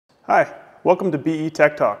Hi, welcome to BE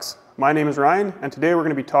Tech Talks. My name is Ryan, and today we're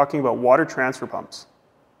going to be talking about water transfer pumps.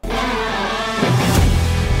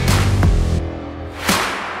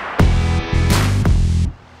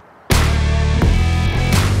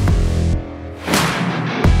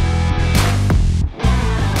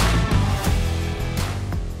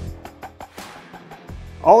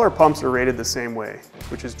 All our pumps are rated the same way,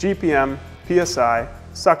 which is GPM, PSI,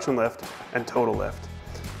 suction lift, and total lift.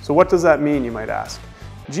 So what does that mean, you might ask?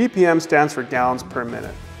 GPM stands for gallons per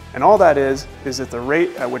minute, and all that is at the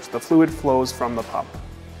rate at which the fluid flows from the pump.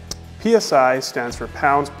 PSI stands for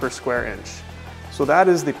pounds per square inch, so that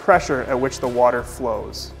is the pressure at which the water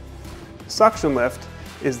flows. Suction lift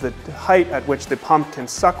is the height at which the pump can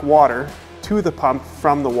suck water to the pump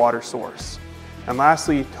from the water source. And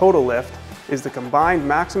lastly, total lift is the combined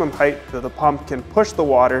maximum height that the pump can push the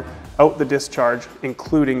water out the discharge,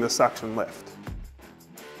 including the suction lift.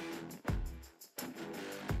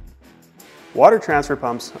 Water transfer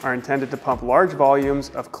pumps are intended to pump large volumes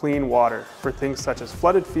of clean water for things such as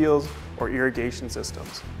flooded fields or irrigation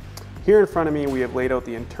systems. Here in front of me, we have laid out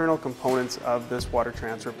the internal components of this water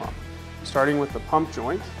transfer pump, starting with the pump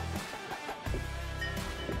joint,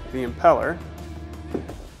 the impeller,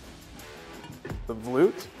 the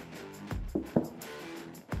volute,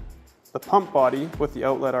 the pump body with the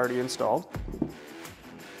outlet already installed,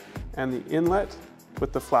 and the inlet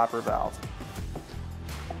with the flapper valve.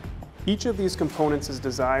 Each of these components is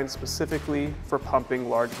designed specifically for pumping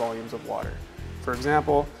large volumes of water. For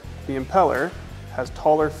example, the impeller has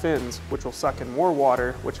taller fins which will suck in more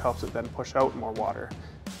water, which helps it then push out more water.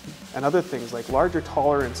 And other things like larger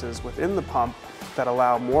tolerances within the pump that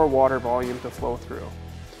allow more water volume to flow through.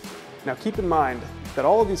 Now keep in mind that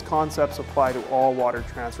all of these concepts apply to all water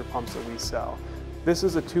transfer pumps that we sell. This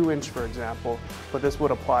is a 2-inch, for example, but this would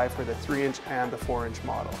apply for the 3-inch and the 4-inch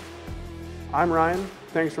model. I'm Ryan,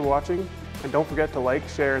 thanks for watching, and don't forget to like,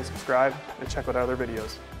 share, and subscribe, and check out other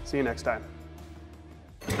videos. See you next time.